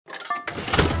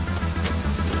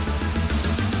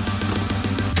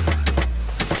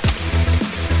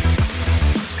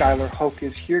Skylar Hoke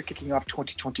is here, kicking off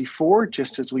 2024,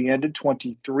 just as we ended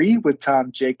 23 with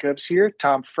Tom Jacobs here.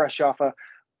 Tom, fresh off a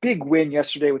big win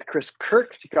yesterday with Chris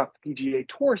Kirk to kick off the PGA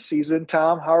Tour season.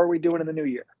 Tom, how are we doing in the new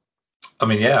year? I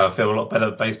mean, yeah, I feel a lot better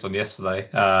based on yesterday.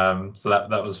 So that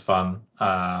was fun.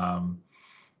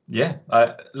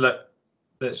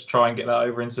 Let's try and get that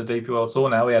over into the DP World Tour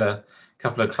now. We had a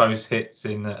couple of close hits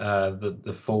in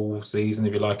the full season,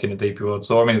 if you like, in the DP World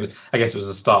Tour. I mean, I guess it was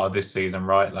the start of this season,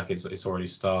 right? Like it's already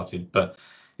started, but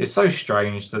it's so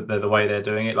strange that the way they're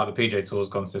doing it. Like the PGA Tour's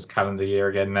gone to this calendar year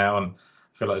again now, and I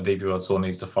feel like the DP World Tour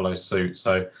needs to follow suit.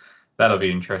 So that'll be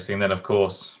interesting. And then, of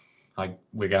course,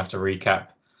 we're gonna have to recap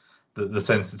the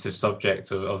sensitive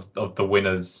subject of the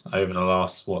winners over the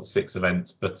last 6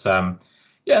 events. But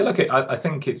I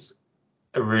think it's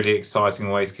a really exciting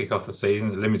way to kick off the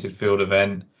season. The limited field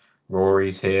event,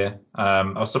 Rory's here. I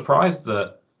was surprised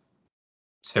that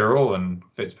Tyrrell and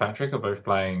Fitzpatrick are both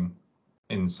playing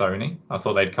in Sony. I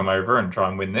thought they'd come over and try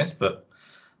and win this, but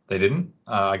they didn't.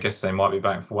 I guess they might be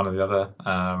back for one of the other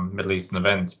Middle Eastern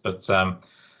events, but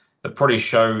it probably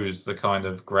shows the kind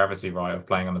of gravity, right, of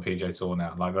playing on the PGA Tour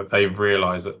now. Like they've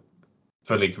realised that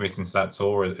fully committing to that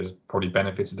tour has probably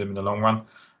benefited them in the long run.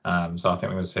 So I think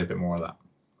we're going to see a bit more of that.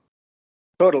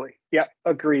 Totally. Yeah,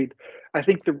 agreed. I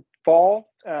think the fall,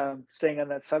 staying on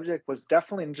that subject, was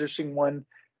definitely an interesting one.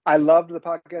 I loved the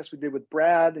podcast we did with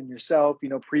Brad and yourself,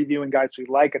 previewing guys we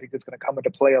like. I think that's going to come into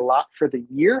play a lot for the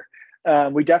year.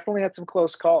 We definitely had some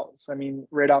close calls. I mean,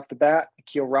 right off the bat,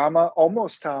 Akil Rama,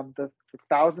 almost, Tom, the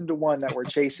 1,000 to 1 that we're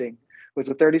chasing was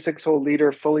a 36-hole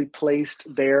leader, fully placed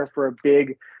there for a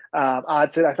big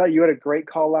odds. I thought you had a great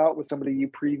call out with somebody you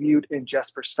previewed in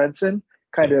Jesper Svensson.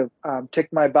 Kind of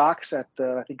ticked my box at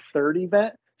the,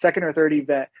 second or third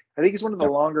event. I think he's one of the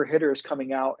longer hitters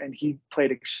coming out, and he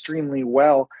played extremely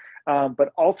well.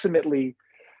 But ultimately,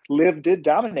 Liv did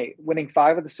dominate, winning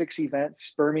 5 of the 6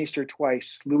 events, Burmeister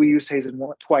twice, Louis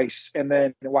Oosthuizen twice, and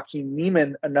then Joaquin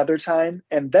Niemann another time.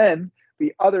 And then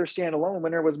the other standalone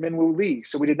winner was Minwoo Lee.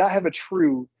 So we did not have a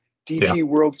true DP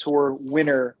World Tour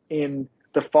winner in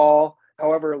the fall.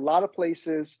 However, a lot of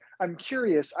places, I'm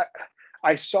curious,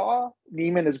 I saw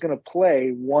Niemann is going to play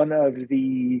one of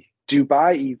the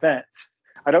Dubai events.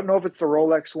 I don't know if it's the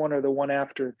Rolex one or the one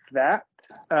after that.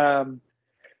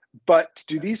 But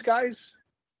do these guys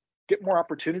get more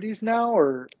opportunities now?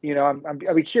 Or,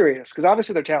 I'd be curious because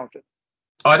obviously they're talented.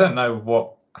 I don't know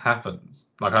what happens.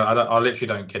 I literally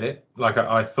don't get it.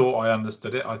 I thought I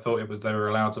understood it. I thought it was they were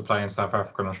allowed to play in South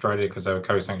Africa and Australia because they were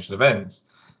co-sanctioned events.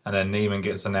 And then Niemann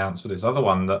gets announced for this other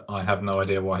one that I have no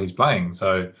idea why he's playing.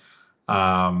 So,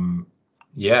 I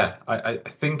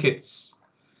think it's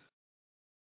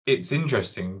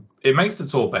interesting. It makes the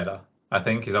tour better, I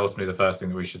think, is ultimately the first thing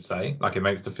that we should say. It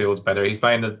makes the fields better. He's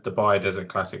playing the Dubai Desert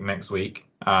Classic next week.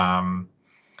 So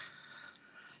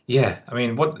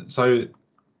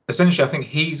essentially, I think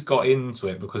he's got into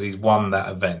it because he's won that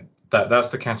event. That's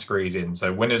the category he's in.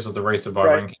 So winners of the Race to Dubai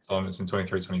ranking tournaments in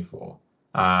 23-24.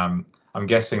 I'm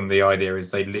guessing the idea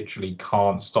is they literally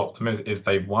can't stop them if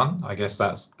they've won. I guess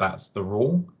that's the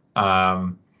rule. But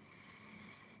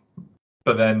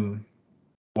then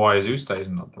why is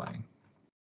Oosthuizen not playing?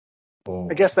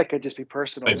 I guess that could just be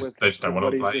personal. They just don't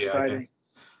want to play. Because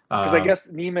I guess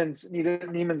Niemann's,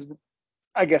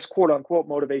 I guess, quote unquote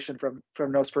motivation from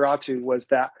Nosferatu was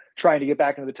that trying to get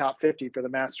back into the top 50 for the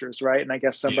Masters, right? And I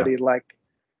guess somebody like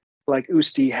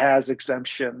Usti has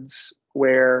exemptions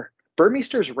where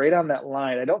Burmeister's right on that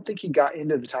line. I don't think he got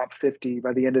into the top 50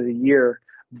 by the end of the year,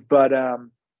 but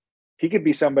he could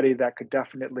be somebody that could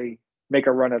definitely make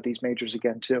a run at these majors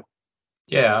again too.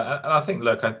 Yeah, and I think,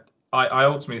 look, I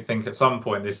ultimately think at some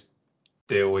point this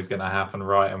deal is going to happen,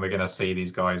 right? And we're going to see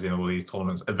these guys in all these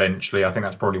tournaments eventually. I think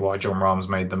that's probably why John Rahm's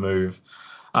made the move.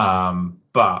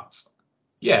 But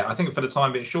yeah, I think for the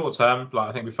time being, short term,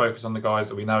 I think we focus on the guys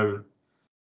that we know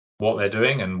what they're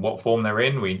doing and what form they're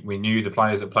in. We knew the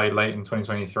players that played late in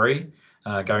 2023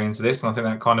 going into this, and I think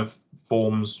that kind of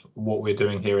forms what we're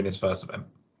doing here in this first event.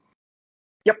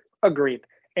 Yep, agreed.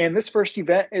 And this first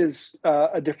event is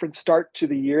a different start to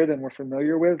the year than we're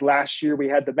familiar with. Last year, we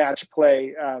had the match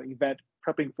play event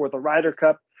prepping for the Ryder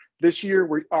Cup. This year,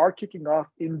 we are kicking off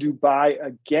in Dubai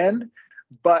again,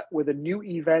 but with a new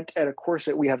event at a course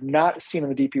that we have not seen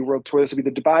on the DP World Tour. This will be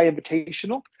the Dubai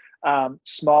Invitational,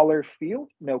 smaller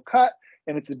field, no cut,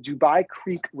 and it's the Dubai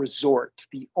Creek Resort.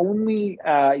 The only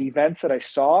events that I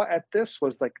saw at this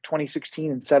was 2016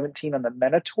 and 17 on the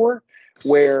MENA Tour,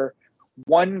 where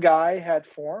one guy had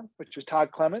form, which was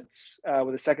Todd Clements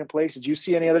with a second place. Did you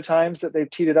see any other times that they've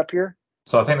teed it up here?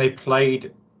 So I think they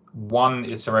played one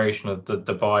iteration of the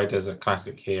Dubai Desert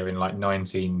Classic here in like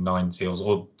 1990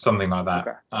 or something like that.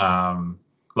 Okay.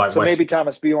 Like so maybe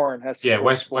Thomas Bjorn has some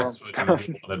points for Westwood and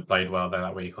Bjorn had played well there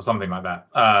that week or something like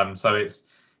that. So it's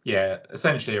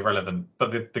essentially irrelevant.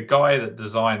 But the guy that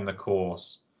designed the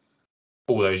course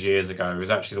all those years ago was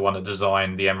actually the one that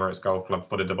designed the Emirates Golf Club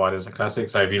for the Dubai Desert Classic.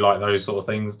 So if you like those sort of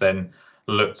things, then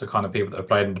look to kind of people that have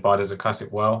played in Dubai Desert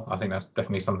Classic well. I think that's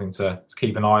definitely something to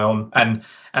keep an eye on.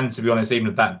 And to be honest, even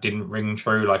if that didn't ring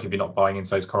true, like if you're not buying into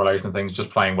those correlation things,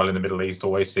 just playing well in the Middle East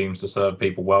always seems to serve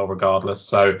people well regardless.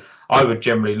 So I would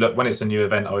generally look, when it's a new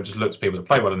event, I would just look to people that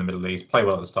play well in the Middle East, play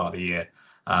well at the start of the year,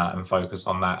 and focus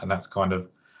on that. And that's kind of,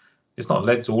 it's not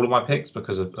led to all of my picks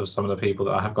because of some of the people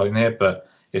that I have got in here, but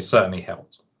it's certainly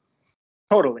helped.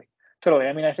 Totally.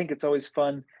 I mean, I think it's always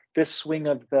fun, this swing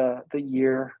of the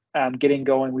year, getting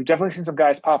going. We've definitely seen some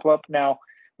guys pop up. Now,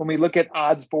 when we look at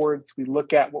odds boards, we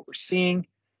look at what we're seeing.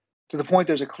 To the point,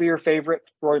 there's a clear favorite,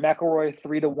 Rory McIlroy,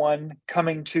 3-1,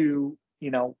 coming to,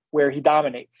 where he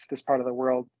dominates this part of the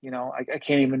world. I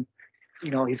can't even,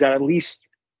 he's got at least,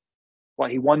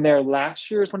 he won there last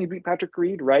year is when he beat Patrick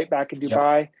Reed, right? Back in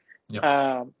Dubai.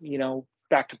 Yep.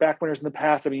 Back-to-back winners in the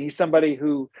past. I mean, he's somebody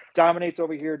who dominates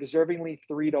over here, deservingly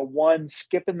 3-1,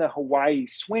 skipping the Hawaii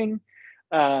swing.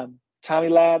 Tommy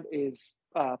Ladd is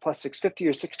plus 650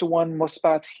 or 6-1 most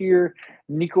spots here.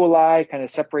 Nikolai kind of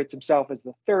separates himself as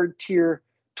the third tier,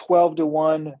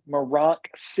 12-1. Marank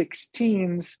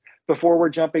 16s before we're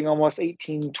jumping almost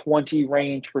 18-20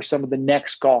 range for some of the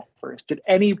next golfers. Did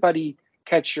anybody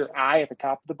catch your eye at the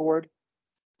top of the board?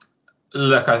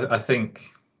 Look, I think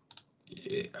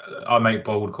I make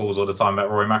bold calls all the time about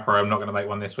Rory McIlroy. I'm not going to make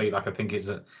one this week. Like I think it's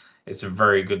a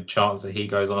very good chance that he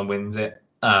goes on and wins it.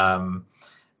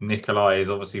 Nikolai is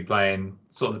obviously playing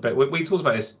sort of the bit. We talked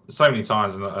about this so many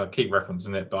times, and I keep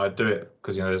referencing it, but I do it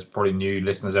because there's probably new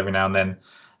listeners every now and then.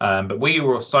 But we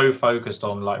were so focused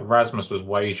on, like, Rasmus was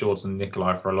way shorter than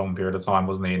Nikolai for a long period of time,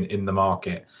 wasn't he, in the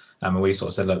market? And we sort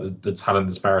of said, look, the talent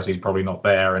disparity is probably not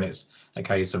there, and it's a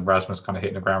case of Rasmus kind of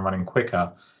hitting the ground running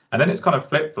quicker. And then it's kind of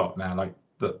flip flop now, like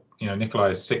that. Nikolai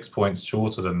is 6 points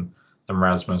shorter than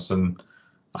Rasmus, and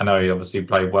I know he obviously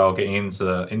played well getting into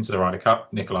the Ryder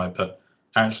Cup, Nikolai, but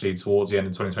actually towards the end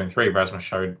of 2023, Rasmus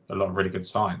showed a lot of really good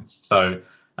signs. So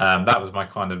that was my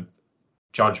kind of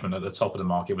judgment at the top of the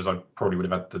market, was I probably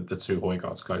would have had the two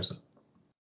Højgaards closer.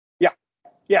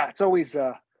 Yeah, it's always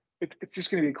it's just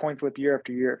going to be a coin flip year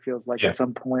after year. It feels like at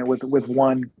some point with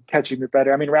one catching it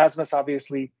better. I mean, Rasmus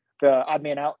obviously the odd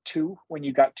man out too when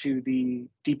you got to the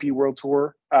DP World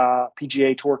Tour,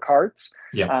 PGA Tour cards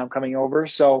coming over.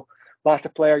 So lot to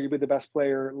play. Arguably the best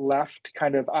player left,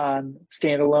 kind of on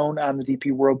standalone on the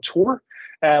DP World Tour,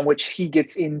 which he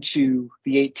gets into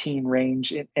the 18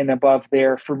 range and above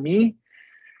there. For me,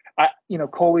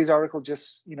 Coley's article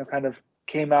just kind of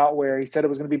came out where he said it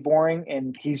was going to be boring,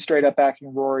 and he's straight up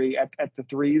backing Rory at the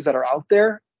threes that are out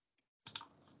there.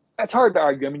 That's hard to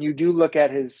argue. I mean, you do look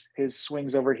at his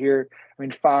swings over here. I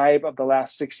mean, 5 of the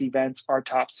last 6 events are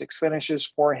top 6 finishes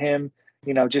for him.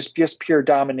 Just pure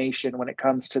domination when it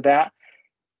comes to that.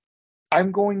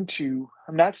 I'm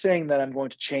not saying that I'm going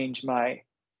to change my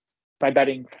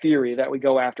betting theory that we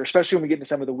go after, especially when we get into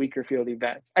some of the weaker field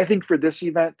events. I think for this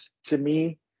event, to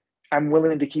me, I'm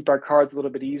willing to keep our cards a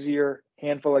little bit easier.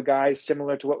 Handful of guys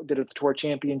similar to what we did at the Tour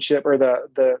Championship or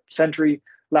the Century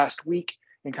last week,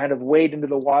 and kind of wade into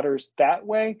the waters that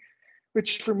way,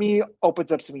 which for me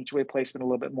opens up some each way placement a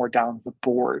little bit more down the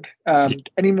board.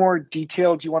 Any more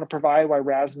detail do you want to provide why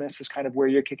Rasmus is kind of where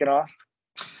you're kicking off?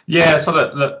 Yeah, so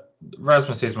look,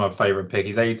 Rasmus is my favourite pick.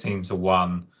 He's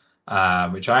 18-1,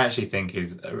 which I actually think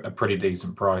is a pretty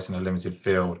decent price in a limited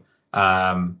field.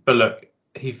 But look,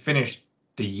 he finished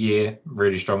the year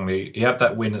really strongly. He had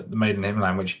that win at the Maiden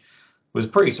Himland, which was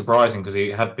pretty surprising because he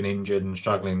had been injured and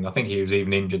struggling. I think he was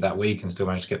even injured that week and still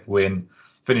managed to get the win.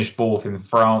 Finished 4th in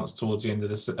France towards the end of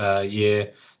this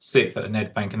year, 6th at the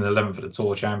Nedbank and 11th at the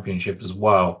Tour Championship as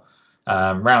well.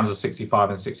 Rounds of 65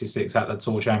 and 66 at the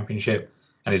Tour Championship,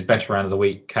 and his best round of the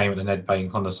week came at the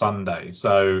Nedbank on the Sunday.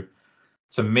 So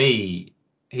to me,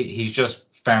 he's just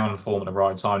found form at the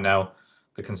right time. Now,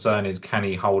 the concern is, can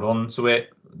he hold on to it?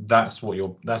 That's what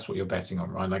you're betting on,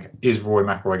 right? Like, is Rory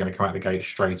McIlroy going to come out the gate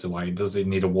straight away? Does he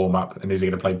need a warm up? And is he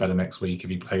going to play better next week if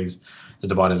he plays the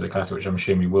Dubai Desert Classic, which I'm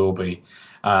assuming he will be?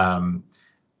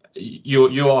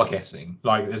 You are guessing.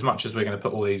 Like, as much as we're going to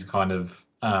put all these kind of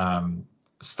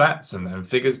stats and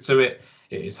figures to it,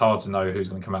 it's hard to know who's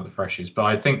going to come out the freshest. But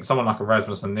I think someone like a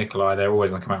Rasmus and Nikolai, they're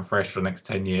always going to come out fresh for the next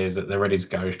 10 years, that they're ready to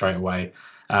go straight away.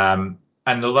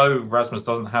 And although Rasmus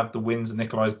doesn't have the wins that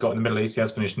Nikolai's got in the Middle East, he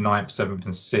has finished 9th, 7th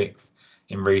and 6th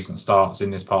in recent starts in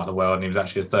this part of the world, and he was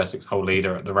actually the 36 hole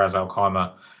leader at the Ras Al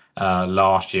Khaimah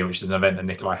last year, which is an event that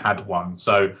Nikolai had won.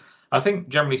 So I think,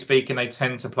 generally speaking, they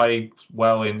tend to play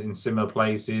well in similar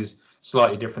places,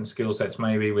 slightly different skill sets,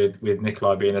 maybe with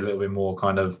Nikolai being a little bit more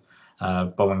kind of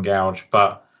bow and gouge.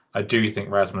 But I do think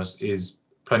Rasmus is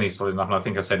plenty solid enough, and I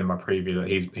think I said in my preview that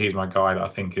he's my guy that I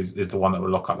think is the one that will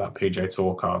lock up that PGA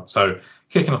Tour card. So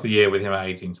kicking off the year with him at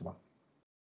 18-1.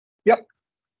 Yep,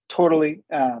 totally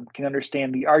can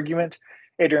understand the argument.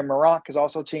 Adrian Meronk is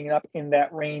also teeing up in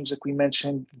that range, like we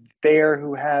mentioned there,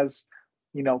 who has,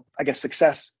 I guess,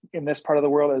 success in this part of the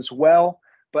world as well.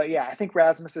 But yeah, I think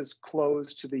Rasmus's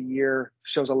close to the year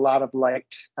shows a lot of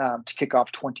light to kick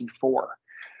off 24.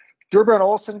 Durbjørn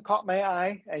Olsen caught my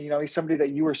eye, and he's somebody that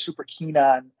you were super keen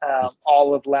on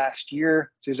all of last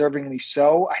year, deservingly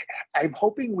so. I'm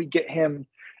hoping we get him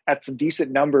at some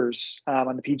decent numbers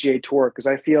on the PGA Tour, because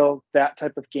I feel that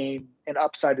type of game and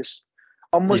upside is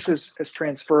almost as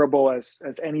transferable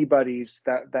as anybody's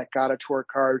that got a tour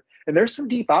card. And there's some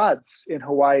deep odds in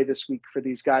Hawaii this week for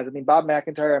these guys. I mean, Bob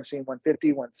McIntyre, I'm seeing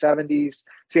 150, 170s.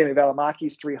 Sammy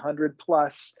Valimaki's 300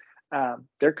 plus.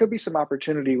 There could be some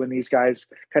opportunity when these guys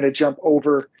kind of jump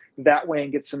over that way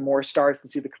and get some more starts and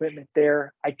see the commitment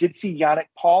there. I did see Yannick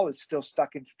Paul is still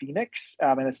stuck in Phoenix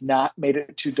and has not made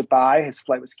it to Dubai. His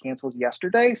flight was canceled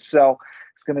yesterday. So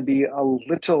it's going to be a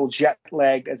little jet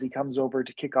lagged as he comes over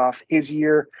to kick off his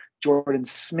year. Jordan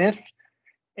Smith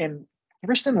and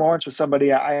Kristen Lawrence was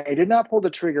somebody I did not pull the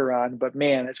trigger on, but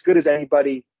man, as good as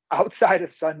anybody outside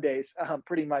of Sundays,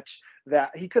 pretty much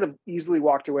that he could have easily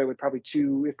walked away with probably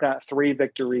 2, if not 3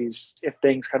 victories if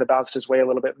things kind of bounced his way a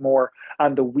little bit more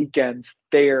on the weekends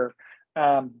there.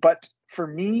 But for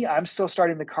me, I'm still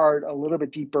starting the card a little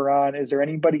bit deeper on. Is there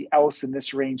anybody else in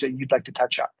this range that you'd like to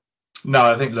touch on?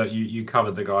 No, I think, look, you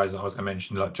covered the guys that I was going to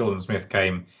mention. Like Jordan Smith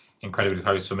came incredibly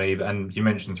close for me, and you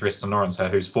mentioned Tristan Lawrence there,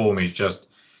 whose form is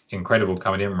just incredible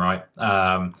coming in, right?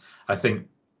 I think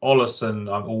Ollison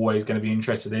I'm always going to be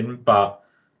interested in, but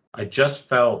I just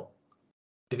felt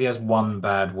if he has one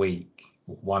bad week,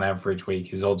 one average week,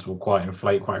 his odds will quite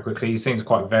inflate quite quickly. He seems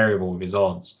quite variable with his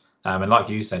odds. And like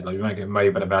you said, like, you might get way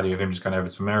better value of him just going over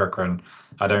to America. And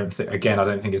I don't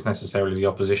think it's necessarily the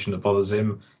opposition that bothers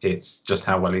him. It's just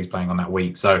how well he's playing on that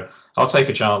week. So I'll take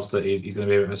a chance that he's going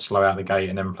to be a bit slow out the gate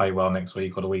and then play well next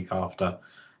week or the week after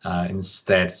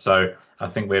instead. So I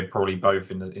think we're probably both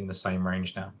in the same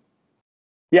range now.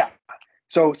 Yeah.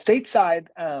 So stateside,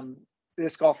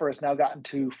 this golfer has now gotten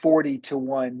to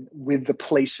 40-1 with the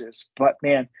places. But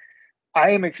man,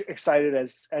 I am excited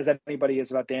as anybody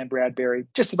is about Dan Bradbury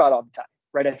just about all the time,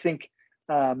 right? I think,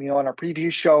 on our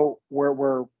preview show,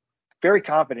 we're very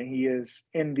confident he is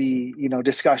in the,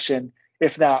 discussion,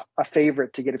 if not a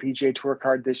favorite to get a PGA Tour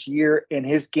card this year. And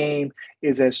his game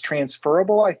is as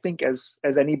transferable, I think, as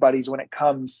anybody's when it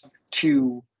comes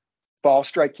to ball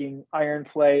striking, iron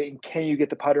play, and can you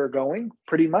get the putter going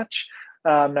pretty much.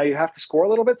 Now you have to score a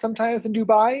little bit sometimes in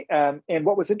Dubai. And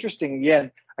what was interesting,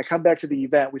 again, I come back to the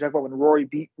event. We talked about when Rory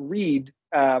beat Reed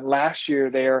last year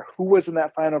there. Who was in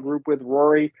that final group with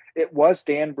Rory? It was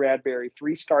Dan Bradbury,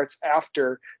 3 starts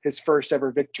after his first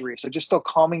ever victory. So just still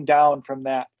calming down from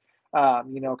that,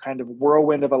 kind of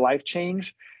whirlwind of a life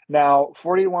change. Now,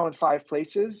 40-1 with 5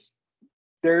 places,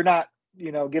 they're not,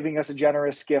 giving us a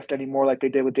generous gift anymore like they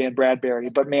did with Dan Bradbury.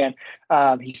 But man,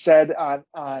 he said on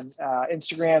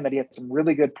Instagram that he had some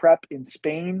really good prep in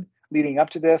Spain leading up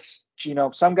to this.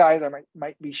 Some guys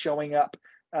might be showing up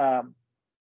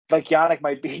like Yannick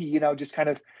might be, just kind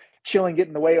of chilling,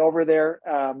 getting the way over there,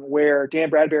 where Dan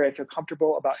Bradbury, I feel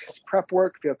comfortable about his prep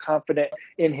work, feel confident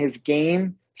in his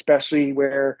game, especially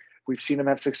where we've seen him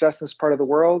have success in this part of the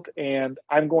world. And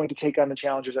I'm going to take on the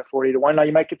challengers at 40-1. Now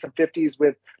you might get some 50s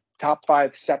with top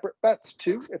 5 separate bets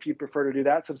too, if you prefer to do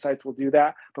that. Some sites will do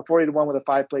that, but 40-1 with a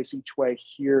 5 place each way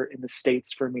here in the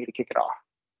States for me to kick it off.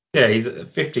 Yeah, he's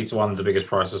 50-1 is the biggest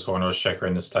price I saw on checker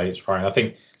in the States, right? I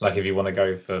think, like, if you want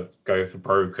to go for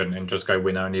broke and just go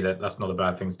win only, that's not a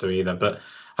bad thing to do either. But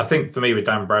I think for me with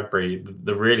Dan Bradbury,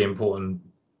 the really important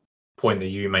point that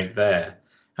you make there,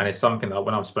 and it's something that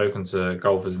when I've spoken to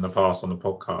golfers in the past on the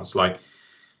podcast, like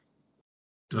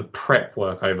the prep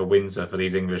work over winter for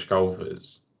these English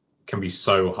golfers can be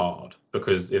so hard,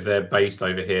 because if they're based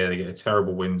over here, they get a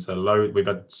terrible winter. We've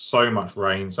had so much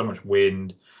rain, so much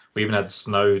wind. We even had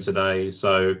snow today.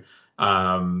 So,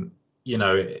 the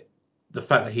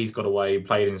fact that he's got away,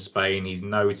 played in Spain, he's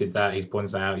noted that, he's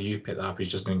pointed out, you've picked that up. He's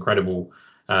just an incredible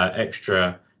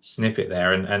extra snippet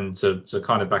there. And to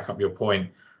kind of back up your point,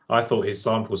 I thought his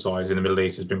sample size in the Middle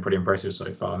East has been pretty impressive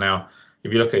so far. Now,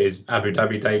 if you look at his Abu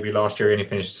Dhabi debut last year, he only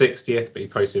finished 60th, but he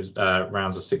posted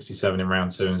rounds of 67 in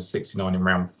round 2 and 69 in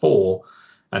round 4.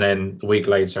 And then the week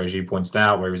later, as you pointed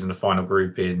out, where he was in the final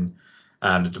group in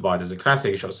the Dubai Desert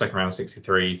Classic, he shot second round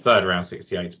 63, third round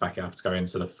 68 to back it up to go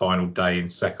into the final day in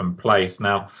second place.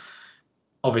 Now,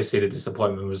 obviously, the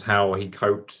disappointment was how he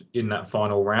coped in that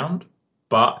final round.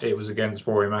 But it was against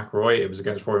Rory McIlroy. It was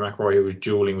against Rory McIlroy, who was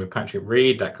dueling with Patrick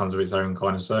Reed. That comes with its own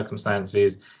kind of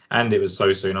circumstances. And it was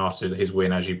so soon after his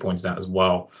win, as you pointed out as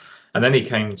well. And then he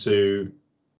came to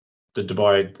the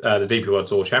DP World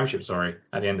Tour Championship,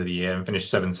 at the end of the year and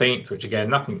finished 17th, which again,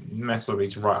 nothing necessarily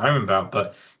to write home about,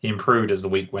 but he improved as the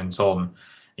week went on.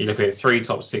 You look at 3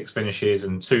 top 6 finishes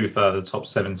and 2 further top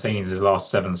 17s his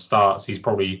last 7 starts. He's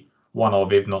probably one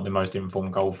of, if not the most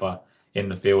informed golfer in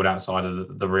the field outside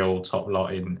of the real top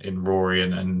lot in Rory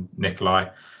and Nicolai.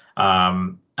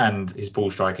 And his ball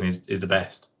striking is the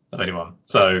best of anyone.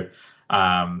 So,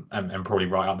 and probably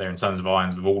right up there in terms of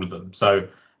irons with all of them. So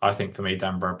I think for me,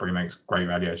 Dan Bradbury makes great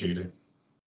value, as you do.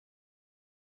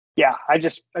 Yeah, I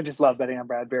just love betting on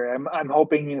Bradbury. I'm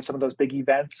hoping, some of those big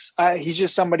events. He's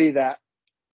just somebody that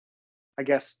I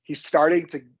guess he's starting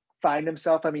to find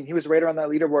himself. I mean, he was right around that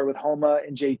leaderboard with Homa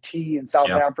and JT in South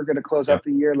Africa to close out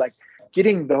the year. Like,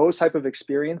 getting those type of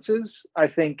experiences, I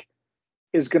think,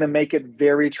 is going to make it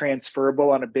very transferable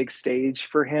on a big stage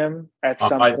for him at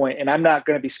some point. And I'm not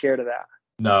going to be scared of that.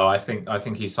 No, I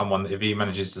think he's someone that if he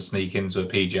manages to sneak into a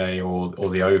PGA or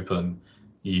the Open,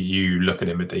 you look at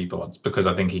him with deep odds, because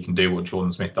I think he can do what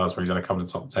Jordan Smith does, where he's had a couple of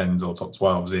top 10s or top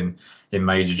 12s in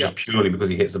majors, just purely because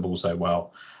he hits the ball so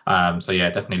well. So yeah,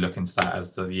 definitely look into that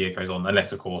as the year goes on,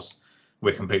 unless of course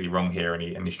we're completely wrong here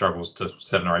and he struggles to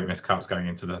 7 or 8 missed cuts going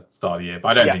into the start of the year.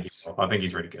 But I don't think I think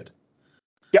he's really good.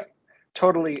 Yep,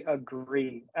 totally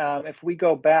agree. If we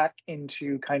go back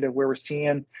into kind of where we're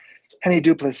seeing Henny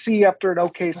Duplessis after an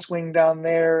okay swing down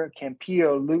there,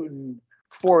 Campillo, Luton,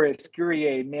 Forrest,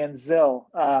 Guerrier, Manziel,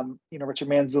 Richard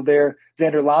Manziel there,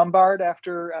 Xander Lombard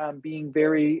after being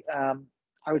very,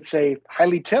 I would say,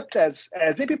 highly tipped, as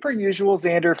maybe per usual.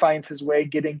 Xander finds his way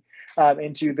getting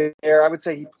into there. I would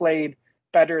say he played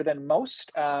better than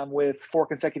most with 4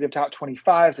 consecutive top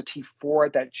 25s, a T4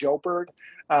 at that Joburg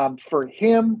for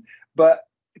him. But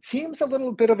it seems a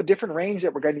little bit of a different range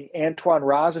that we're getting Antoine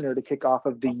Rosner to kick off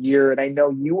of the year. And I know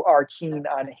you are keen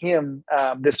on him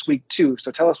this week too.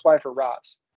 So tell us why for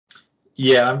Ros.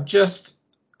 Yeah, I'm just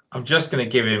going to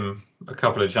give him a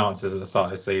couple of chances at the start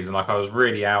of the season. Like, I was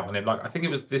really out on him. Like, I think it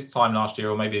was this time last year,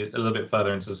 or maybe a little bit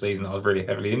further into the season, I was really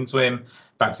heavily into him.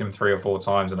 Backed him 3 or 4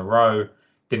 times in a row.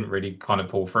 Didn't really kind of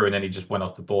pull through, and then he just went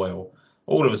off the boil.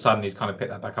 All of a sudden, he's kind of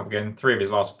picked that back up again. 3 of his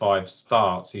last 5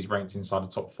 starts, he's ranked inside the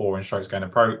top 4 in strokes gained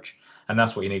approach, and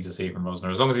that's what you need to see from Rosner.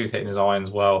 As long as he's hitting his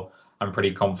irons well, I'm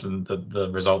pretty confident that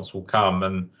the results will come.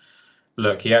 And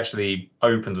look, he actually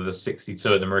opened with a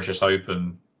 62 at the Mauritius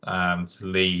Open to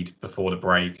lead before the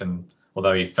break, and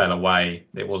although he fell away,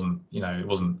 it wasn't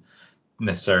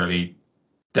necessarily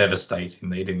devastating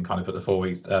that he didn't kind of put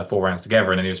the 4 rounds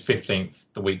together. And then he was 15th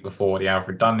the week before the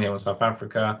Alfred Dunhill in South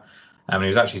Africa. He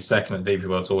was actually second at the DP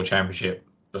World Tour Championship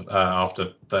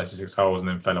after 36 holes and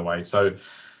then fell away. So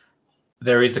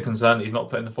there is the concern that he's not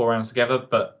putting the 4 rounds together,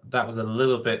 but that was a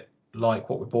little bit like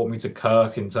what brought me to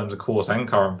Kirk in terms of course and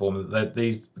current form, that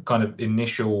these kind of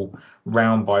initial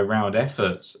round by round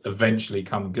efforts eventually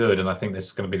come good. And I think this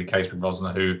is going to be the case with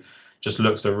Rosner, who just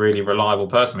looks a really reliable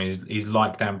person. I mean, he's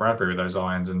like Dan Bradbury with those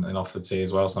irons and off the tee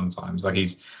as well sometimes. Like,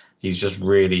 he's just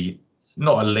really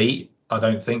not elite, I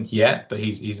don't think, yet, but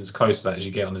he's as close to that as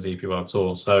you get on the DP World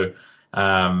Tour. So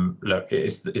look,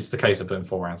 it's the case of putting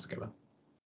 4 rounds together.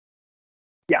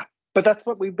 Yeah, but that's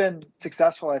what we've been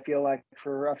successful, I feel like,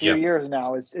 for a few years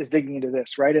now, is digging into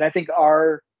this, right? And I think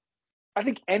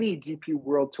any DP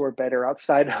World Tour bettor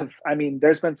outside of, I mean,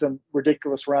 there's been some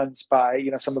ridiculous runs by,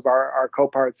 some of our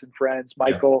co-parts and friends,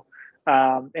 Michael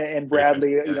and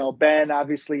Bradley, Ben,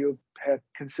 obviously, have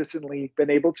consistently been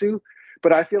able to.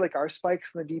 But I feel like our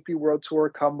spikes in the DP World Tour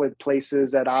come with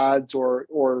places at odds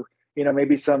or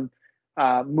maybe some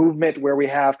movement where we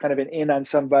have kind of an in on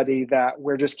somebody that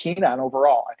we're just keen on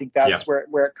overall. I think that's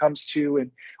where it comes to, and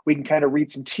we can kind of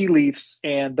read some tea leaves,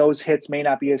 and those hits may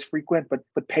not be as frequent,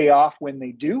 but pay off when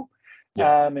they do.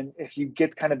 And if you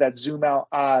get kind of that zoom out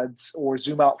odds or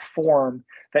zoom out form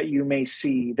that you may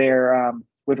see there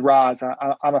with Roz,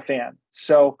 I'm a fan.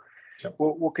 So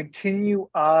we'll continue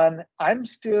on. I'm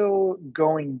still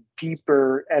going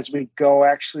deeper as we go.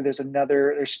 Actually,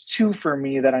 there's 2 for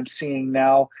me that I'm seeing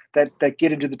now that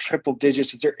get into the triple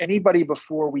digits. Is there anybody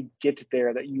before we get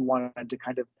there that you wanted to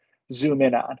kind of zoom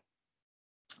in on?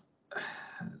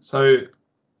 So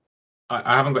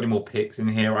I haven't got any more picks in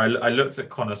here. I looked at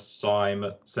Connor Syme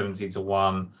at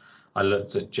 70-1. I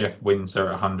looked at Jeff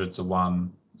Winter at 100-1.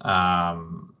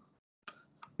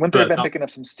 Winter have But been picking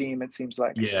up some steam, it seems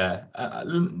like. yeah,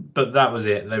 but that was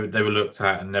it. They were looked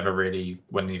at and never really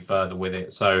went any further with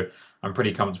it. So I'm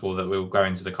pretty comfortable that we'll go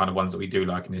into the kind of ones that we do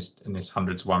like in this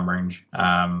 100-1 range,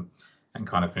 and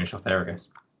kind of finish off there, I guess.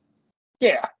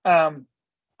 Yeah,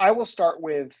 I will start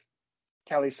with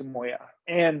Kelly Samoya,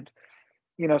 and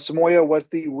Samoya was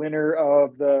the winner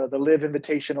of the Live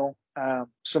Invitational.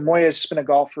 Samoya has just been a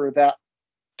golfer that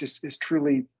just is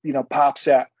truly pops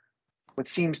at what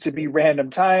seems to be random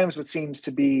times, what seems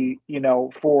to be,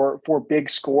 for big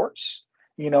scores,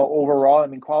 overall. I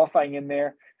mean, qualifying in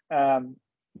there.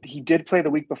 He did play the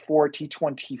week before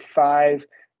T25.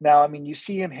 Now, I mean, you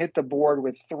see him hit the board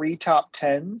with 3 top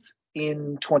 10s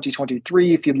in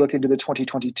 2023. If you look into the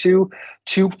 2022,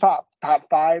 2 top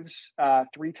 5s,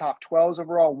 3 top 12s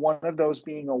overall, one of those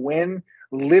being a win,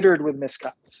 littered with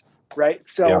miscuts, right?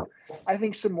 So yeah. I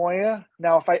think Samoya,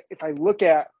 now if I look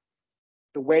at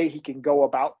the way he can go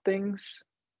about things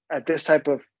at this type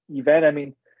of event, I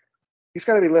mean, he's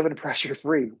got to be living pressure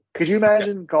free. Could you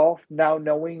imagine golf now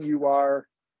knowing you are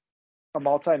a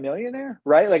multimillionaire,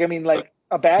 right? Like, I mean, like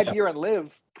a bad year on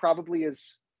Live probably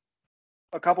is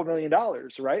a couple $1 million,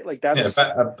 right? Like that's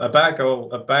a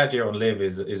bad year on Live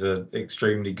is a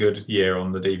extremely good year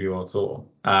on the DP World Tour.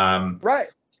 Right.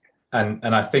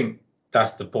 And I think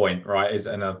that's the point, right?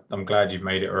 I'm glad you've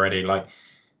made it already. Like,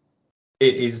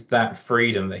 it is that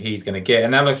freedom that he's going to get.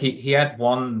 And now, look, he had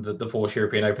won the Porsche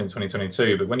European Open in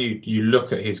 2022, but when you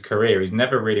look at his career, he's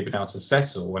never really been able to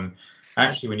settle. And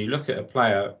actually, when you look at a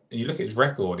player, and you look at his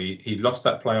record, he lost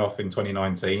that playoff in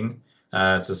 2019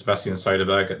 to Sebastian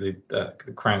Soderberg at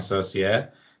the Crown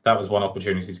Cercier. That was one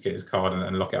opportunity to get his card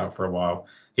and lock it up for a while.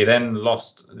 He then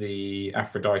lost the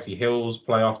Aphrodite Hills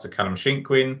playoff to Callum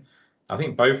Shinkwin. I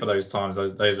think both of those times,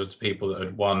 those were to people that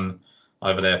had won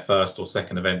either their first or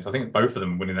second events. I think both of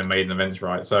them winning their maiden events,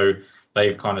 right? So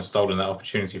they've kind of stolen that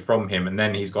opportunity from him. And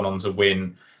then he's gone on to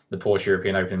win the Porsche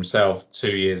European Open himself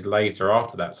 2 years later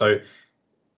after that. So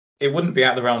it wouldn't be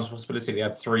out of the realms of possibility that he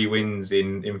had 3 wins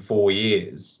in 4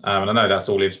 years. And I know that's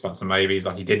all ifs, buts and maybes,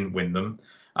 like he didn't win them.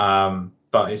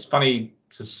 But it's funny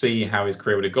to see how his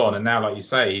career would have gone. And now, like you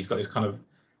say, he's got this kind of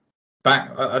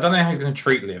back. I don't know how he's going to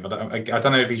treat Liv. I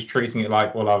don't know if he's treating it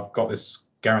like, well, I've got this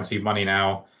guaranteed money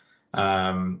now,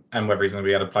 and whether he's going to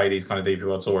be able to play these kind of DP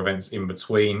World Tour events in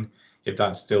between, if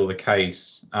that's still the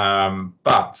case.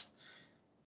 But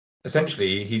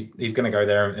essentially, he's going to go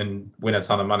there and win a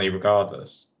ton of money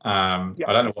regardless. I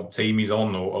don't know what team he's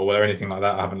on or whether anything like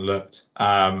that. I haven't looked.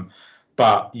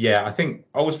 But yeah, I think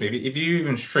ultimately, if you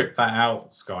even strip that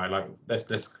out, Sky, like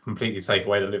let's completely take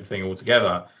away the Liv thing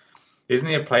altogether. Isn't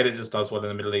he a player that just does well in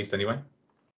the Middle East anyway?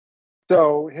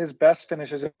 So his best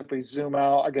finishes, if we zoom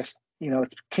out, I guess,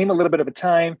 it came a little bit of a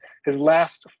time. His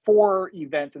last 4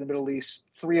 events in the Middle East,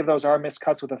 3 of those are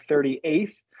miscuts with a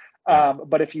 38th.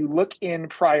 But if you look in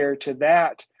prior to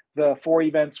that, the 4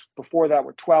 events before that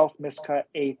were 12th, miscut,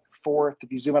 8th, 4th.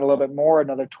 If you zoom out a little bit more,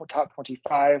 another top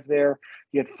 25 there.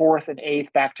 You had 4th and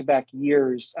 8th back-to-back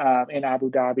years in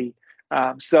Abu Dhabi.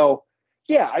 So,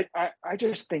 yeah, I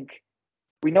just think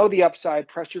we know the upside,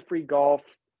 pressure-free golf.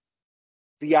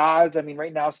 The odds, I mean,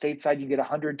 right now, stateside, you get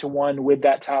 100-1 with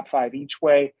that top 5 each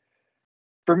way.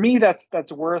 For me,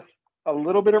 that's worth a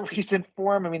little bit of recent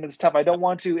form. I mean, it's tough. I don't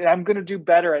want to, and I'm going to do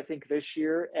better, I think, this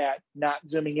year at not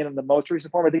zooming in on the most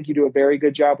recent form. I think you do a very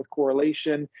good job with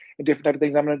correlation and different type of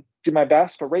things. I'm going to do my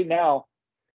best. But right now,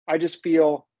 I just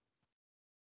feel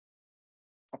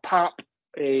a pop,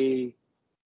 a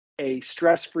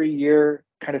stress-free year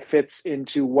kind of fits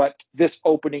into what this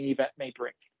opening event may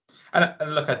bring. And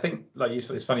look, I think, like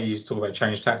it's funny you talk about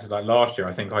change tactics. Like last year,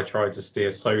 I think I tried to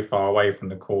steer so far away from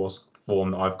the course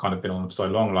form that I've kind of been on for so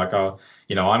long. Like, I'm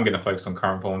going to focus on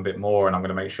current form a bit more, and I'm going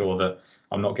to make sure that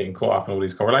I'm not getting caught up in all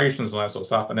these correlations and all that sort of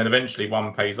stuff. And then eventually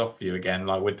one pays off for you again,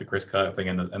 like with the Chris Kirk thing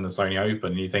and the Sony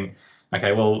Open. And you think,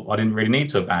 okay, well, I didn't really need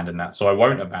to abandon that, so I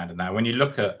won't abandon that. When you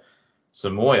look at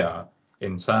Samoya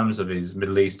in terms of his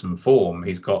Middle Eastern form,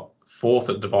 he's got 4th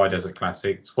at the Dubai Desert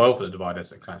Classic, 12th at the Dubai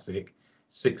Desert Classic,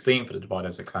 16th at the Dubai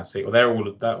Desert Classic. Well,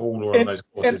 they're all on those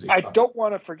courses. And I don't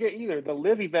want to forget either, the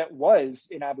Live event was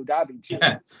in Abu Dhabi too.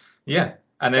 Yeah.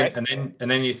 And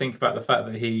then you think about the fact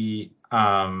that he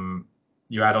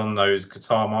you add on those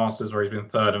Qatar Masters where he's been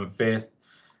 3rd and 5th.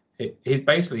 He's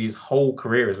basically, his whole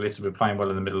career is listed with playing well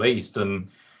in the Middle East, and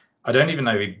I don't even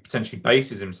know if he potentially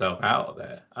bases himself out of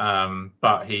there.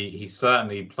 But he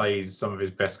certainly plays some of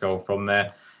his best golf from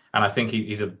there. And I think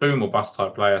he's a boom or bust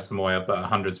type player, Samoya, but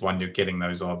 100 to 1, you're getting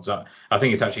those odds. I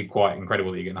think it's actually quite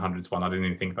incredible that you're getting 100 to 1. I didn't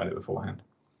even think about it beforehand.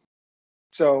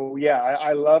 So yeah,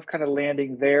 I love kind of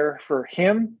landing there for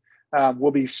him.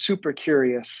 We'll be super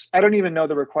curious. I don't even know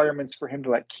the requirements for him to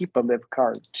like keep a live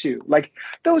card too. Like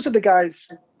those are the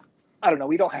guys. I don't know.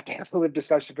 We don't have to have the live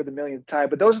discussion for the millionth time,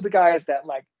 but those are the guys that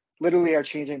like literally are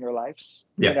changing their lives.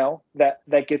 Yeah. You know,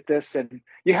 that get this, and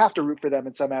you have to root for them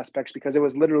in some aspects because it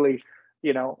was literally,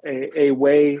 you know, a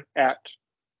way at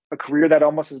a career that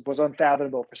almost was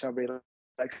unfathomable for somebody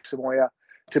like Samoya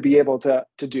to be able to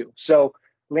do. So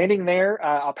landing there,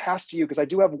 I'll pass to you because I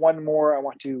do have one more I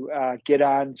want to get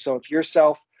on. So if you're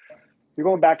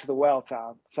going back to the well,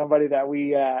 Tom, somebody that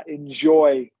we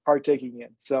enjoy partaking in.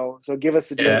 So give us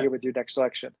the deal here with your next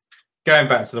selection. Going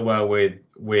back to the well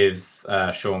with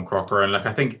Sean Crocker, and look,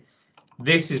 I think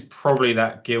this is probably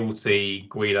that guilty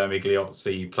Guido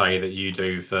Migliozzi play that you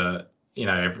do for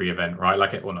every event, right?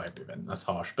 Like well, not every event, that's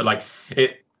harsh, but like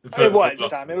it. It was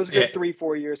time. It was a good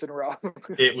 3-4 years in a row.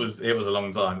 it was a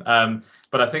long time.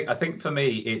 But I think for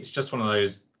me, it's just one of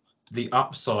those. The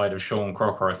upside of Sean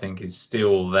Crocker, I think, is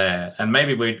still there, and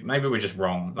maybe we're just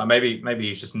wrong. Like maybe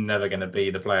he's just never going to be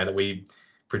the player that we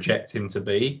project him to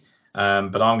be.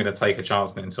 But I'm going to take a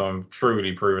chance on it until I'm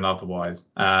truly proven otherwise.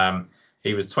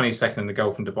 He was 22nd in the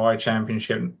Golf and Dubai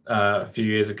Championship a few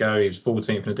years ago. He was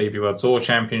 14th in the DP World Tour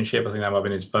Championship. I think that might have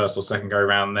been his first or second go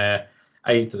around there.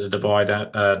 8th at the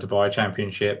Dubai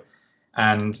Championship.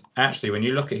 And actually, when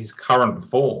you look at his current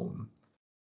form,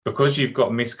 because you've got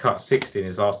miscut 60 in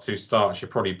his last 2 starts, you're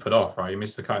probably put off, right? You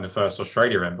missed the cut in the first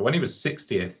Australia end. But when he was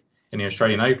 60th in the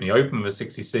Australian Open, he opened with a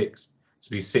 66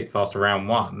 to be 6th after round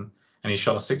 1. And he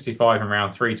shot a 65 in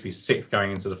round 3 to be 6th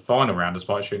going into the final round,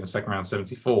 despite shooting the second round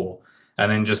 74.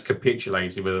 And then just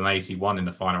capitulated with an 81 in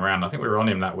the final round. I think we were on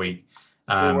him that week.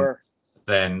 We were.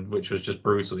 Then, which was just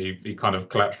brutal. He kind of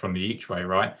collapsed from the each way,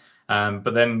 right?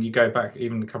 But then you go back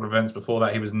even a couple of events before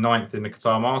that, he was 9th in the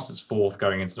Qatar Masters, 4th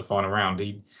going into the final round.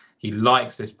 He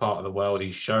likes this part of the world.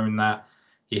 He's shown that.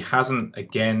 He hasn't,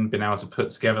 again, been able to put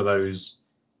together those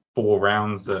 4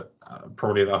 rounds that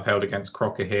probably that I've held against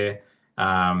Crocker here.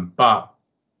 But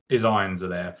his irons are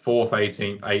there. 4th,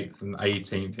 18th, 8th, and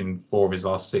 18th in 4 of his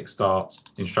last 6 starts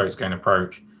in strokes gained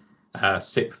approach.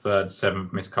 6th, 3rd,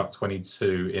 7th, miscut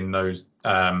 22 in those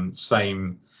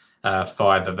same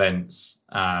 5 events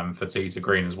for tee to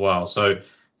green as well. So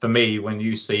for me, when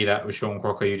you see that with Sean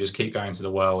Crocker, you just keep going to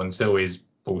the well until his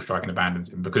ball striking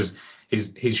abandons him, because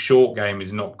his short game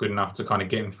is not good enough to kind of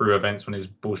get him through events when his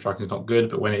ball striking is not good.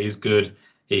 But when it is good,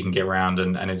 he can get around,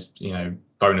 and it's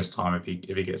bonus time if he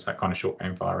gets that kind of short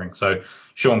game firing. So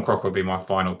Sean Crocker would be my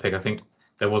final pick. I think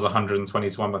there was 120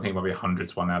 to 1, but I think it might be 100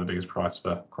 to 1 now, the biggest price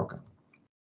for Crocker.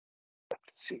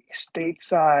 Let's see,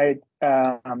 stateside,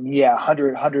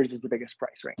 100 is the biggest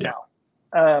price right now.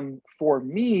 For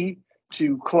me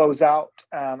to close out,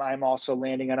 I'm also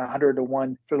landing on 100 to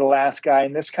 1 for the last guy.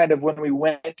 And this kind of when we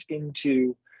went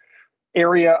into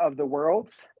area of the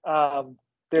world,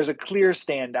 there's a clear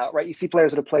standout, right? You see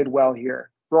players that have played well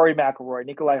here. Rory McIlroy,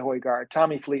 Nikolai Højgaard,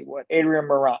 Tommy Fleetwood, Adrian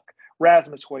Meronk,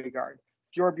 Rasmus Højgaard,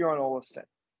 Bjorn Olesen.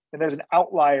 And there's an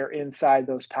outlier inside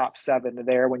those top 7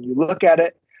 there when you look at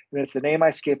it. And it's the name I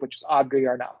skipped, which is Audrey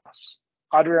Arnaus.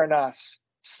 Audrey Arnaus,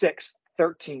 6th,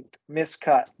 13th,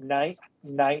 miscut, 9th,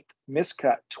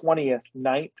 miscut, 20th,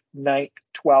 9th,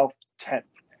 12th, 10th.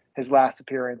 His last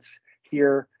appearance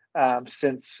here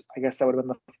since, I guess that would have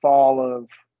been the fall of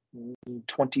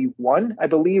 21, I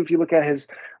believe, if you look at his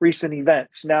recent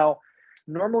events. Now,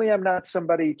 normally I'm not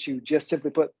somebody to just simply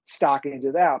put stock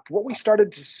into that. But what we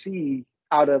started to see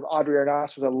out of Audrey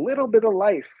Arnaus was a little bit of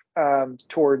life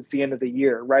towards the end of the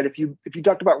year, right? If you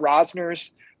talked about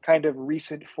Rosner's kind of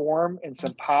recent form and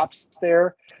some pops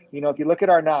there, if you look at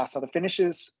Arnaus, so the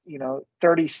finishes,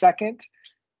 32nd,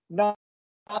 not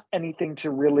anything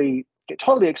to really get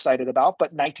totally excited about,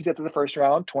 but 19th after the first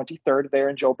round, 23rd there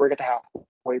in Joburg at the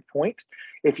halfway point.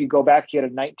 If you go back, he had a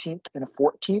 19th and a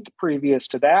 14th previous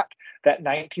to that. That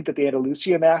 19th at the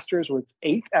Andalusia Masters was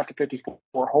 8th after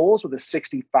 54 holes with a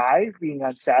 65 being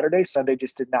on Saturday. Sunday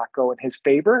just did not go in his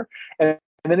favor. And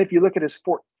then if you look at his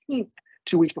 14th,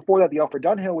 2 weeks before that, the Alfred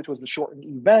Dunhill, which was the shortened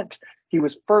event, he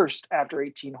was first after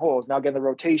 18 holes. Now, again, the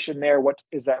rotation there, what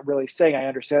is that really saying? I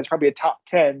understand it's probably a top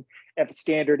 10 at the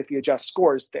standard if you adjust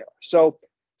scores there. So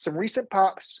some recent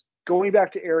pops, going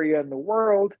back to area in the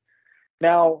world.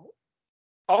 Now,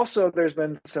 also, there's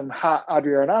been some hot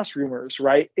Audrey Arnaus rumors,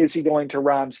 right? Is he going to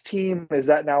Rahm's team? Is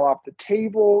that now off the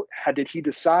table? Did he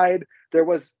decide there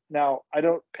was, now I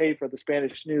don't pay for the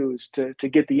Spanish news to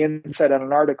get the insight on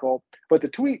an article, but the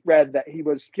tweet read that he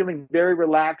was feeling very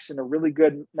relaxed in a really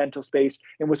good mental space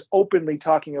and was openly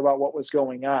talking about what was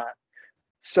going on.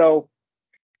 So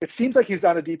it seems like he's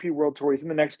on a DP World Tour. He's in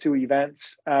the next two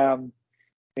events.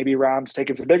 Maybe Rahm's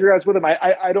taking some bigger guys with him.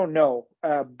 I don't know.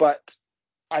 But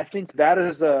I think that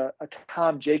is a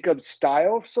Tom Jacobs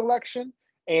style selection.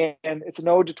 And it's an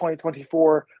ode to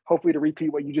 2024, hopefully to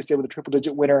repeat what you just did with a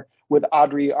triple-digit winner with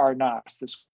Audrey Arnaus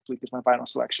this week is my final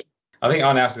selection. I think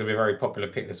Arnaus is going to be a very popular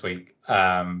pick this week,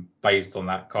 based on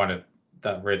that kind of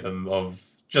that rhythm of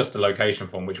just the location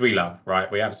form, which we love,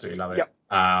 right? We absolutely love it.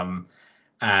 Yep.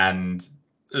 And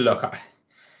look,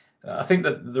 I think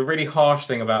that the really harsh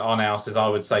thing about Arnaus is I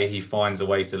would say he finds a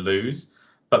way to lose.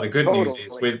 But the good news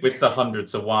is with the 100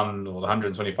 to 1 or the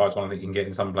 125 to 1 that you can get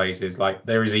in some places, like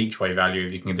there is each way value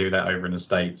if you can do that over in the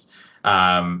States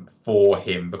for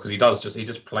him, because he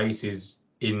just places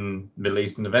in Middle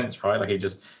Eastern events, right? Like he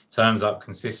just turns up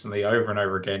consistently over and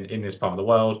over again in this part of the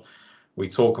world. We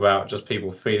talk about just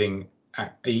people feeling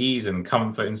at ease and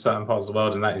comfort in certain parts of the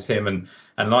world, and that is him.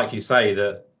 And like you say,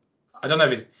 that I don't know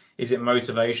if is it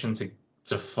motivation to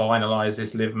finalize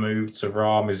this live move to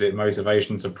Rahm? Is it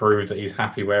motivation to prove that he's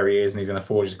happy where he is and he's going to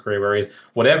forge his career where he is?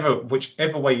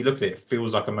 Whichever way you look at it, it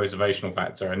feels like a motivational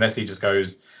factor. Unless he just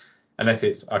goes, unless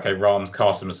it's okay, Rahm's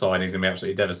cast him aside and he's going to be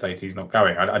absolutely devastated he's not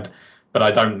going. But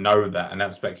I don't know that, and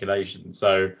that's speculation.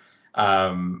 So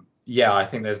I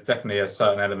think there's definitely a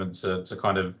certain element to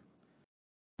kind of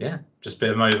just a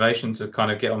bit of motivation to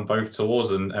kind of get on both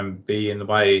tours and be in the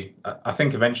way. I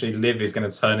think eventually Live is going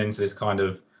to turn into this kind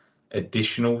of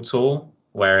additional tour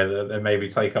where they maybe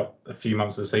take up a few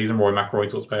months of the season. Roy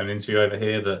McIlroy talks about an interview over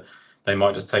here that they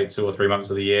might just take 2 or 3 months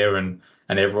of the year and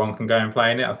everyone can go and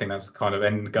play in it. I think that's the kind of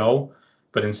end goal.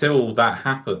 But until that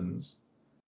happens,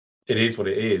 it is what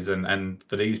it is. And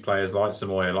for these players like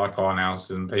Samoya, like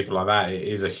Arnaus and people like that, it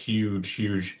is a huge,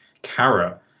 huge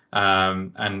carrot.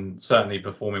 And certainly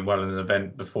performing well in an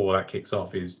event before that kicks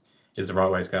off is the right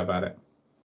way to go about it.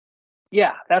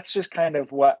 Yeah, that's just kind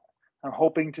of what I'm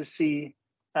hoping to see.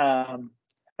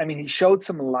 I mean, he showed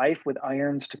some life with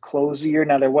irons to close the year.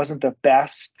 Now, there wasn't the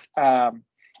best kind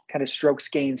of strokes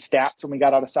gained stats when we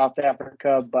got out of South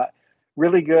Africa, but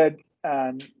really good.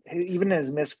 Even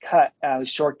his missed cut,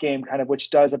 short game kind of, which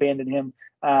does abandon him.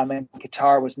 And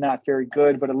Qatar was not very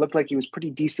good, but it looked like he was pretty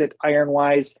decent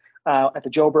iron-wise at the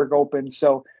Joburg Open.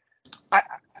 So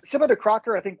similar to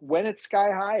Crocker, I think when it's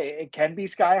sky high, it can be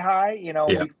sky high. You know,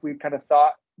 we kind of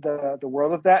thought the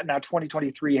world of that. Now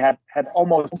 2023 had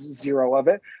almost zero of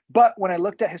it. But when I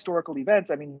looked at historical events,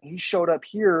 I mean, he showed up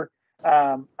here,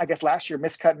 I guess last year,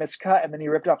 miscut, and then he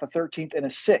ripped off a 13th and a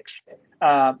 6th,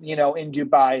 in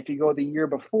Dubai. If you go the year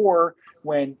before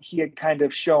when he had kind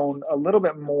of shown a little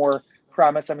bit more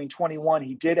promise, I mean, 21,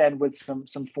 he did end with some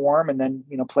form and then,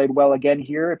 played well again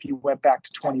here. If you went back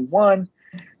to 21,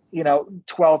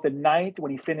 12th and 9th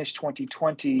when he finished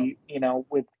 2020,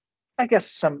 with, I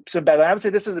guess, some better. I would say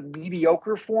this is a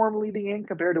mediocre form leading in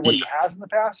compared to what he has in the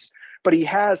past, but he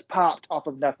has popped off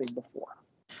of nothing before.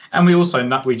 And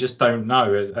we just don't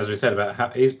know, as we said, about how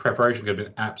his preparation could have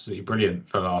been absolutely brilliant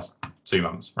for the last 2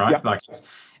 months, right? Yep. Like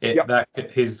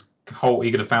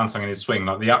he could have found something in his swing.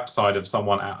 Like the upside of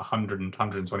someone at 100 and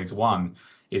 120 to 1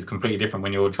 is completely different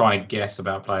when you're trying to guess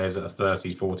about players at a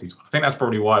 30, 40 to 1. I think that's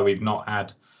probably why we've not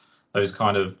had those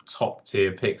kind of top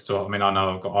tier picks. I mean, I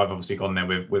know I've obviously gone there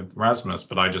with Rasmus,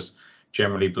 but I just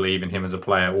generally believe in him as a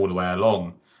player all the way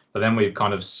along. But then we've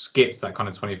kind of skipped that kind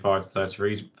of 25 to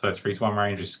 33 to 1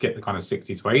 range. We skipped the kind of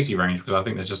 60 to 80 range because I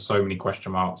think there's just so many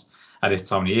question marks at this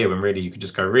time of the year when really you could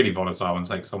just go really volatile and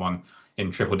take someone in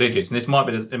triple digits. And this might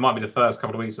be the first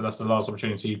couple of weeks, so that's the last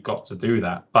opportunity you've got to do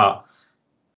that. But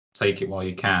take it while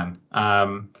you can.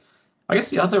 I guess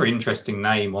the other interesting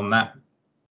name on that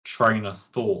train of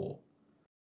thought,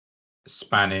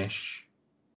 Spanish,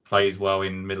 plays well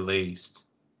in Middle East.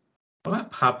 What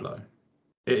about Pablo?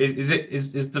 Is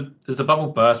the bubble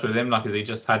burst with him? Like, has he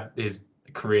just had his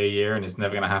career year and it's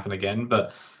never going to happen again?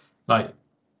 But like,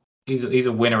 he's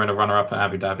a winner and a runner-up at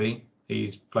Abu Dhabi.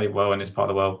 He's played well in this part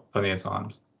of the world plenty of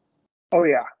times. Oh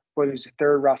yeah, what is it,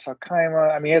 third Ras Al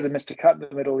Khaimah? I mean, he hasn't missed a cut in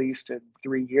the Middle East in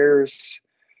 3 years.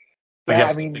 I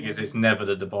guess the thing is, it's never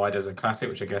the Dubai Desert Classic,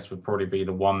 which I guess would probably be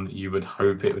the one that you would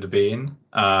hope it would have been.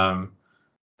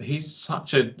 He's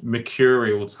such a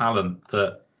mercurial talent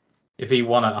that if he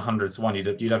won at 100 to 1,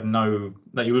 you'd have no,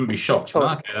 that you wouldn't be shocked.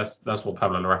 Totally. But okay, that's what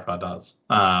Pablo Larrafa does.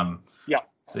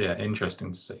 So yeah,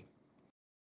 interesting to see.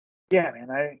 Yeah,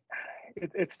 man.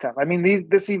 it's tough. I mean,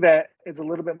 this event is a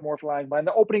little bit more flying blind.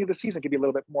 The opening of the season could be a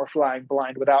little bit more flying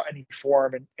blind without any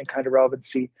form and kind of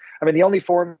relevancy. I mean, the only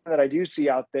form that I do see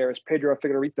out there is Pedro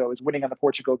Figueiredo is winning on the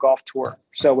Portugal Golf Tour.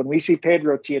 So when we see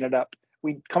Pedro teeing it up,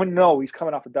 we come to know he's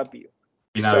coming off a W.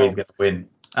 He's going to win.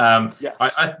 Yes.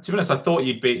 To be honest, I thought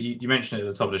you'd be. You mentioned it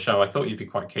at the top of the show. I thought you'd be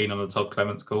quite keen on the Todd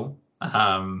Clements call.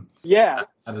 Yeah.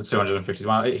 At the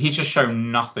 250. He's just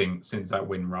shown nothing since that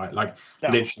win, right? Like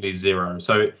literally zero.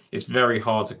 So it's very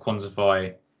hard to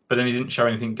quantify. But then he didn't show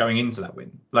anything going into that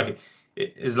win. Like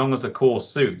as long as the course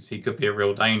suits, he could be a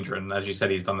real danger. And as you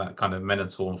said, he's done that kind of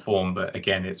Minotaur form. But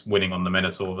again, it's winning on the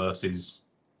Minotaur versus,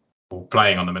 or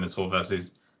playing on the Minotaur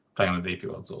versus playing on the DP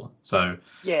World Tour. So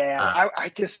yeah,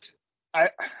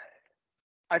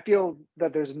 I feel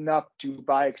that there's enough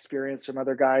Dubai experience from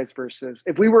other guys versus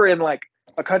if we were in like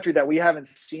a country that we haven't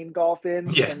seen golf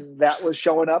in and that was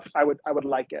showing up, I would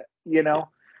like it, you know.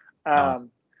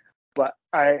 But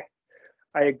I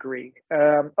agree.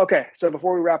 Okay, so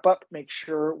before we wrap up, make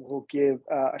sure we'll give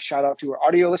a shout out to our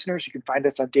audio listeners. You can find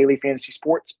us on Daily Fantasy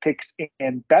Sports Picks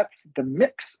and Bets, the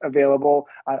mix, available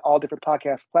on all different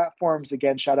podcast platforms.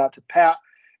 Again, shout out to Pat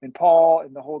and Paul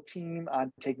and the whole team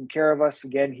on taking care of us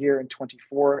again here in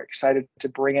 24. Excited to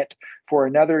bring it for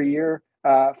another year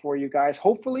for you guys.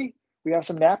 Hopefully we have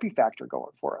some nappy factor going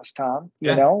for us, Tom.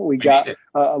 You know, we got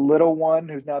a little one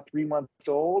who's now 3 months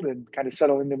old and kind of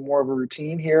settled into more of a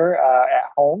routine here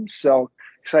at home. So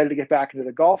excited to get back into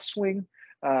the golf swing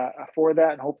for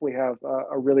that and hopefully have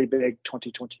a really big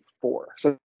 2024.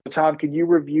 So Tom, can you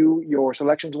review your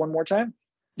selections one more time?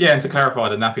 Yeah, and to clarify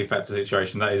the nappy factor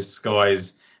situation, that is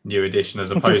Sky's new addition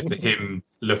as opposed to him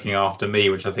looking after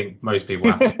me, which I think most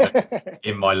people have to do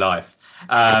in my life.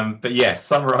 But yeah,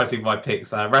 summarising my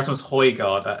picks, Rasmus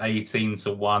Højgaard at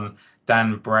 18-1,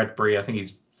 Dan Bradbury, I think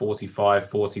he's 45,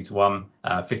 40-1,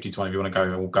 50-1 if you want to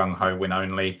go all gung-ho, win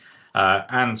only.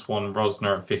 Antoine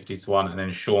Rosner at 50-1, and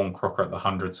then Sean Crocker at the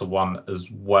 100-1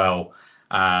 as well.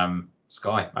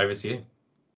 Sky, over to you.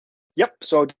 Yep.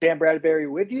 So Dan Bradbury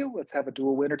with you. Let's have a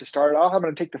dual winner to start it off. I'm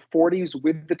going to take the 40s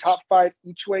with the top 5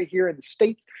 each way here in the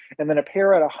States, and then a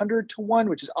pair at 100-1,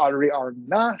 which is Audrey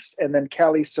Arnas, and then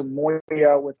Callie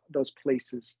Samoya with those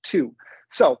places too.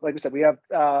 So, like we said, we have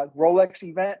Rolex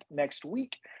event next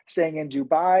week, staying in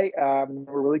Dubai.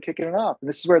 We're really kicking it off. And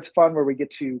this is where it's fun, where we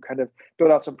get to kind of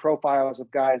build out some profiles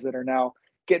of guys that are now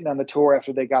getting on the tour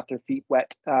after they got their feet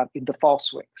wet in the fall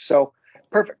swing. So,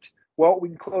 perfect. Well, we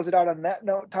can close it out on that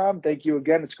note, Tom. Thank you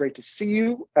again. It's great to see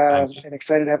you, and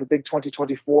excited to have a big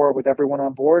 2024 with everyone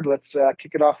on board. Let's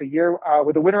kick it off a year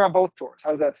with a winner on both tours. How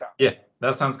does that sound? Yeah,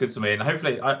 that sounds good to me. And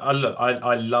hopefully,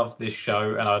 I love this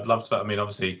show, and I'd love to. I mean,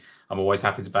 obviously, I'm always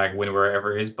happy to bag a winner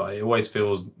wherever it is, but it always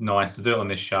feels nice to do it on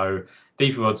this show.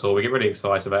 DP World Tour, we get really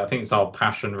excited about it. I think it's our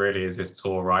passion, really, is this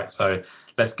tour, right? So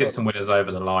let's get some winners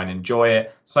over the line. Enjoy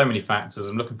it. So many factors.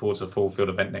 I'm looking forward to a full field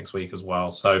event next week as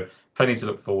well. So plenty to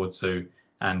look forward to.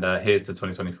 And here's to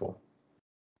 2024.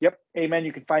 Yep. Amen.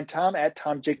 You can find Tom at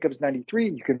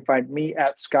TomJacobs93. You can find me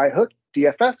at Skyhook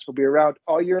DFS. We'll be around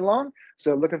all year long.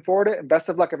 So looking forward to it. And best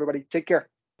of luck, everybody. Take care.